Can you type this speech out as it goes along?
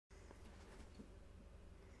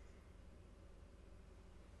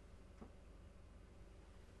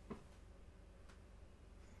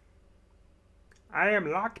I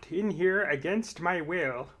am locked in here against my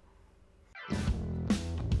will.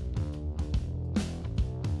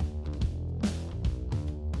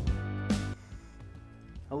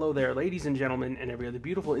 Hello there, ladies and gentlemen, and every other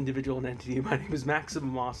beautiful individual and entity. My name is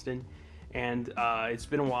MaximumAustin, and it's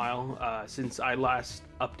been a while since I last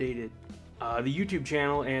updated the YouTube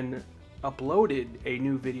channel and uploaded a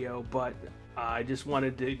new video, but I just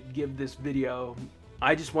wanted to give this video.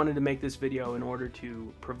 I just wanted to make this video in order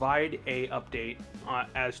to provide a update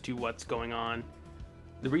as to what's going on.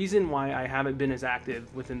 The reason why I haven't been as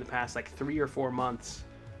active within the past like 3 or 4 months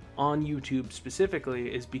on YouTube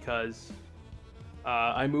specifically is because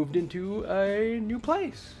I moved into a new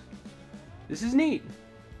place. This is neat.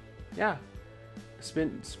 Yeah,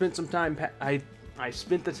 spent some time. I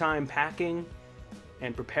spent the time packing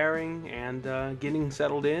and preparing and getting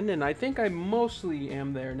settled in, and I think I mostly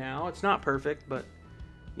am there now. It's not perfect, but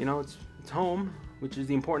you know, it's home, which is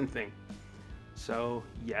the important thing. So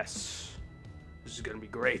yes, this is gonna be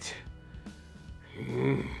great.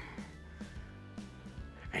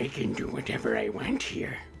 I can do whatever I want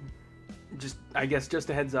here. I guess just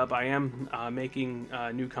a heads up, I am making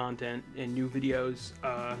new content and new videos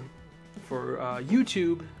for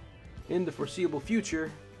YouTube in the foreseeable future.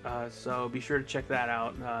 So be sure to check that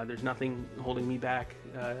out. There's nothing holding me back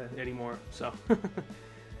anymore. So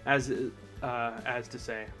as to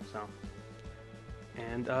say. So,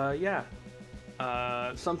 and yeah,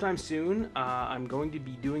 sometime soon I'm going to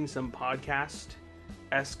be doing some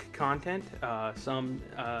podcast-esque content.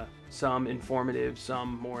 Some informative,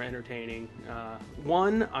 some more entertaining.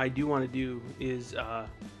 One I do want to do is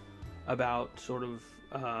about sort of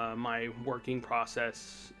my working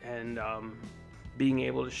process and being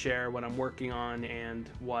able to share what I'm working on and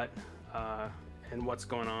what's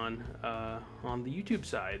going on the YouTube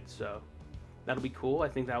side. So that'll be cool. I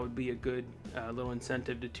think that would be a good little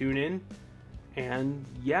incentive to tune in. And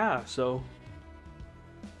yeah, so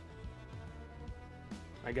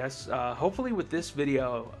I guess hopefully with this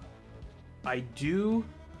video, I do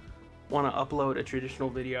want to upload a traditional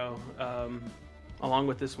video along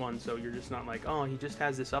with this one, so you're just not like, oh, he just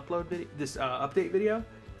has this update video.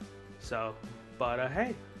 So, but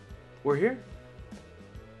hey, we're here.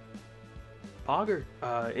 Pogger.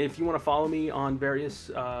 If you want to follow me on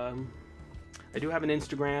various, I do have an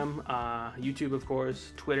Instagram, YouTube, of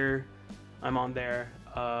course, Twitter. I'm on there.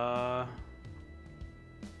 I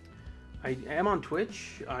am on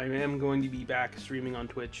Twitch. I am going to be back streaming on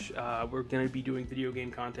Twitch. We're going to be doing video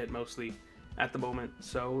game content mostly at the moment.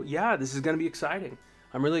 So yeah, this is going to be exciting.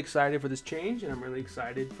 I'm really excited for this change, and I'm really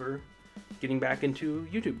excited for getting back into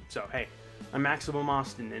YouTube. So hey, I'm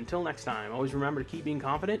MaximumAustin. Until next time, always remember to keep being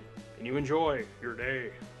confident, and you enjoy your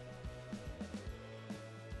day.